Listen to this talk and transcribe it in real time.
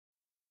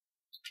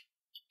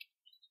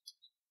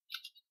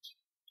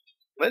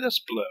Let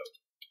us blow.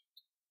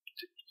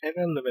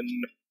 Irrelevant.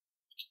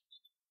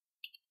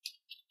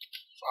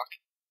 Fuck.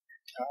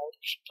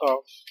 Out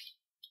of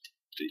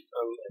the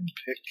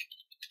Olympic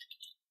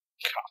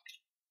Cup.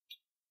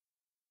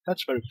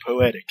 That's very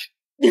poetic.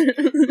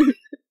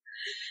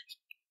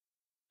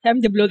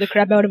 Time to blow the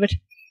crap out of it.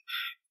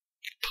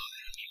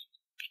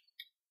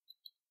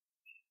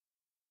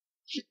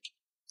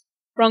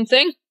 Wrong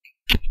thing.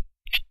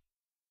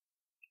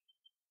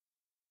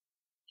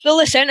 Fill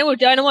the center with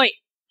dynamite.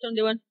 That's what I'm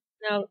doing.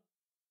 Now.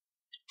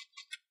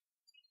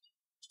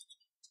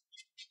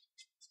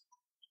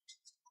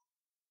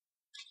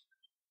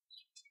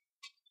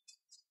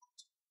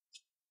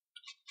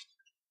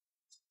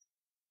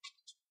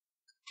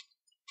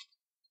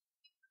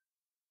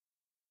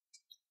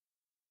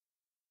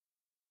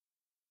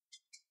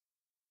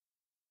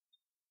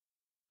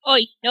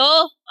 Oi,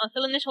 no, I'm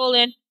filling this hole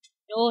in.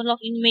 No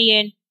locking me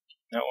in.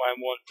 No, I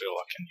won't be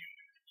locking you.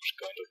 I'm just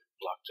going to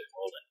block the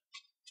hole in.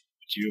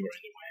 But you were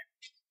in the way.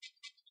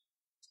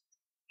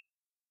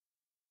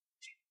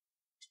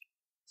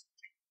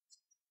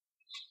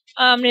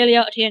 I'm nearly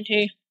out of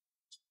TNT.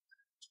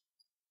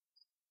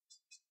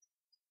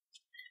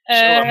 So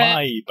am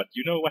I, but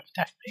you know what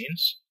that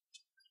means?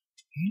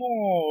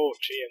 More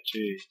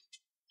TNT.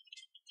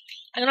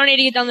 I'm gonna need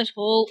to get down this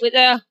hole. Wait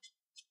there.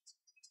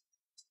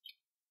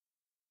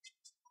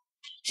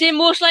 See,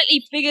 most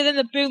likely bigger than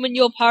the boom in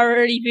your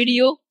parody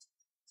video.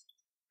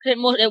 It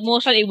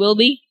most likely will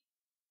be.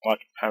 What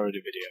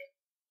parody video?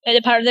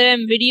 The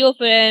parody video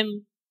for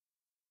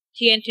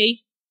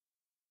TNT.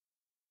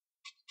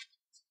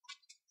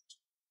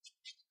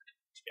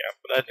 Yeah,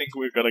 but I think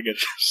we're gonna get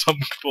some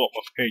form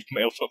of hate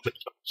mail from the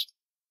judge.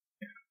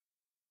 Yeah.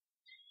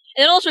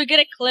 And then also get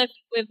a clip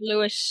with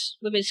Lewis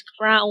with his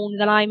crown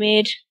that I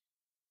made.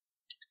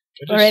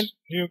 For him.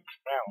 New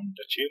crown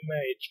that you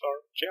made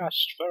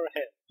just for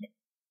him.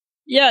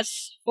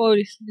 Yes, for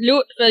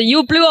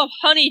you blew up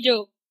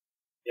Honeydew.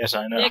 Yes,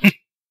 I know.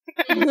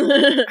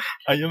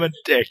 I am a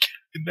dick.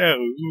 No,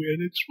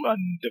 and it's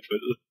wonderful.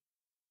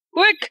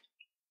 Quick!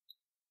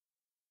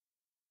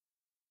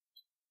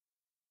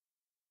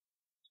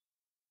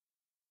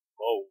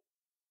 Whoa.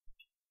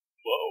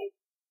 Whoa.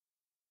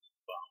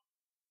 Wow.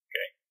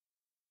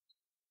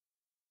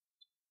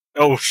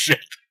 Okay. Oh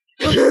shit.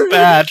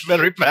 Bad,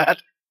 very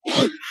bad.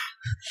 Oh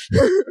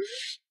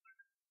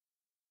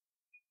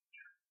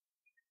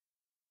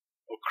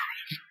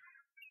crap.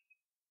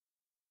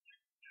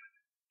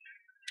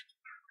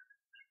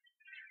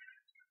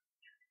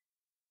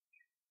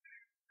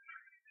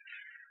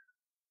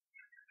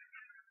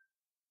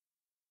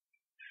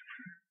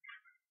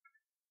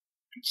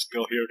 I can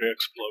still hear the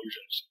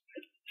explosions.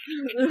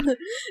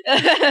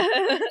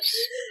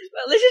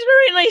 Well, this is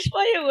very nice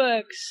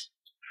fireworks.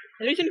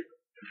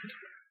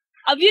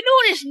 Have you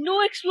noticed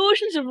no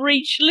explosions have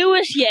reached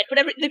Lewis yet, but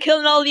they're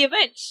killing all the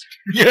events?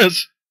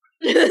 Yes.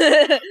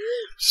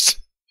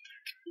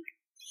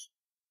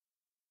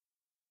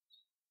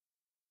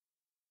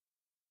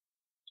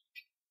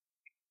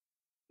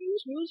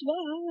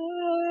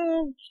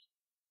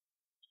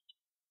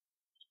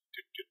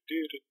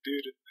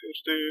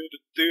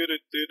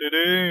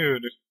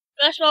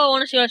 That's all I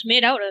want to see what it's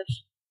made out of.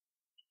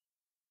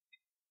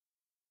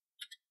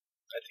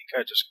 I think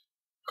I just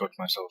got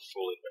myself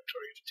full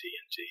inventory of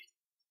TNT.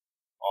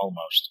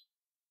 Almost.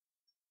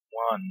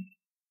 1,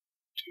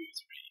 2,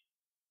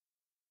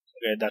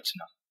 3. Okay, that's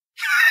enough.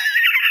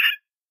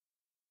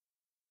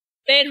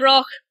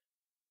 Bedrock.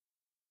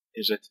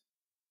 Is it?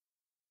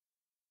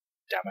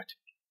 Damn it.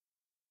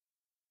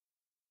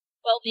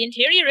 Well, the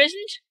interior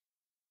isn't.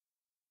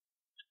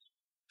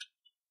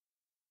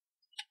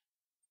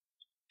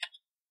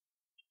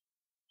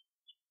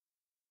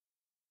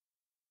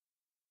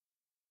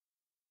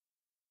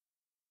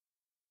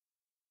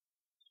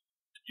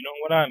 You know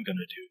what I'm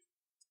gonna do?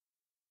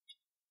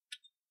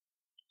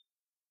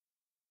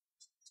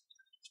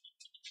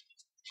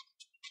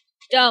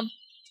 Dumb.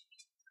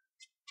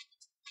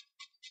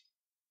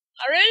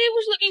 I really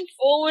was looking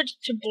forward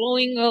to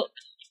blowing up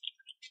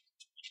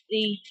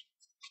the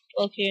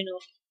volcano.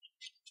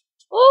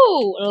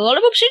 Oh, a lot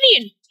of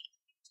obsidian.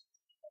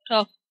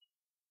 Tough.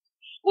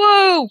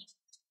 Whoa!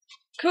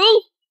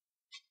 Cool.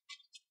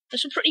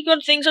 There's some pretty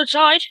good things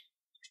outside.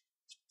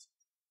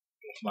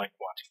 Like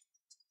what?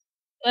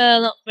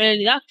 Well, not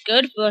really that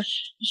good, but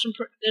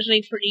there's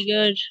like pretty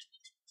good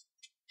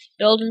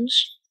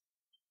buildings.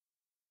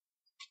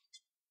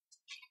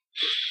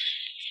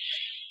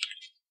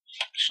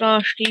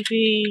 Slash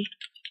TV.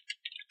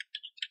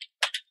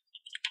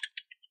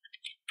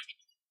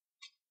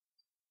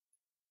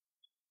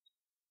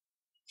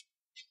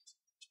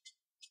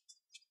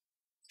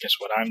 Guess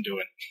what I'm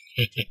doing?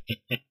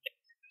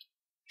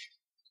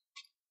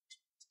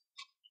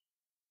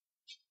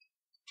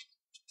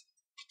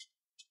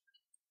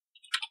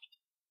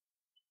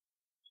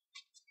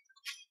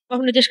 I'm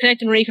gonna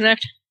disconnect and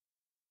reconnect.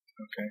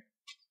 Okay.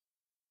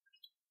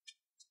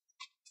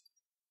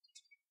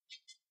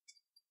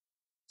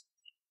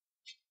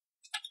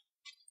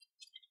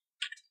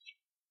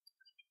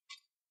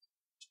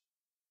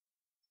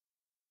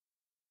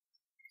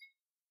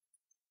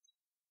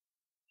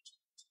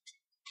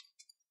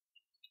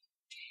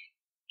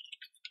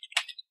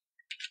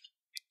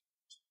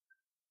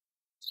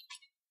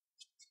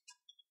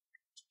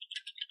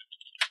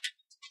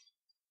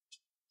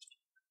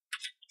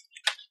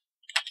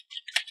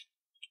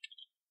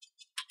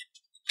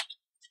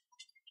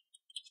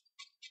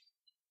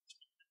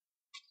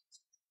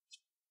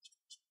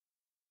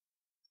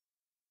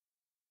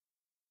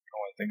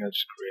 think I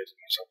just created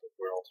myself a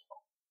world.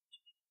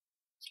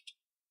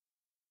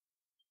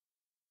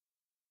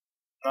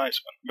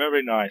 Nice one.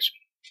 Very nice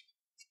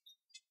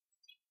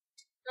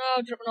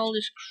Oh, dropping all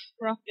this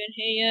crap in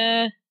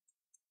here.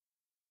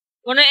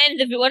 When I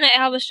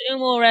have a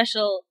sumo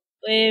wrestle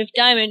with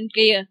diamond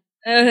gear.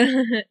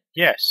 one.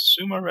 Yes,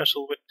 sumo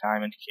wrestle with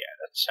diamond gear.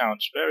 That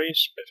sounds very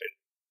spiffy.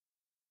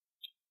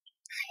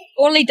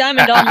 Only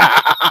diamond armor.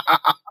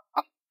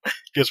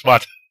 Guess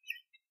what?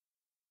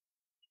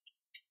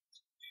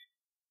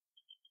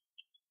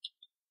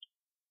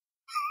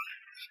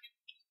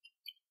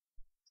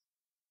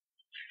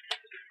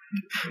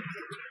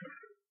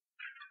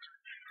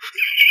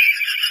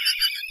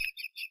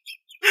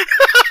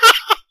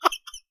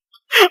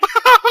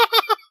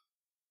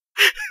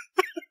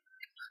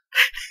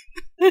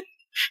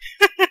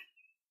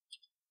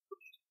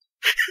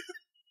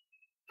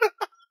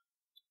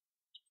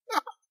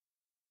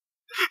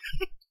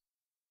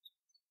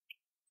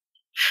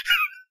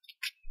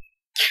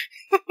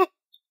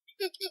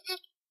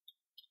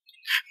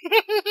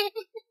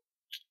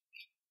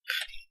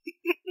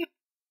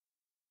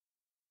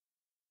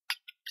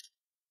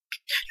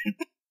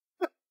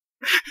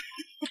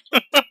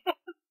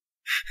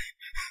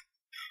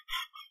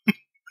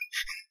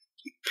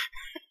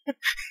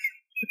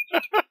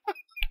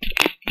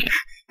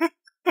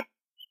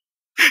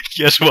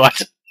 Guess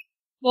what?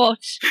 What?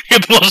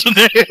 It wasn't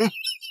him.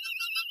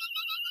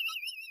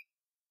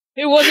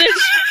 Who was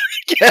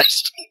it?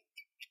 Guess.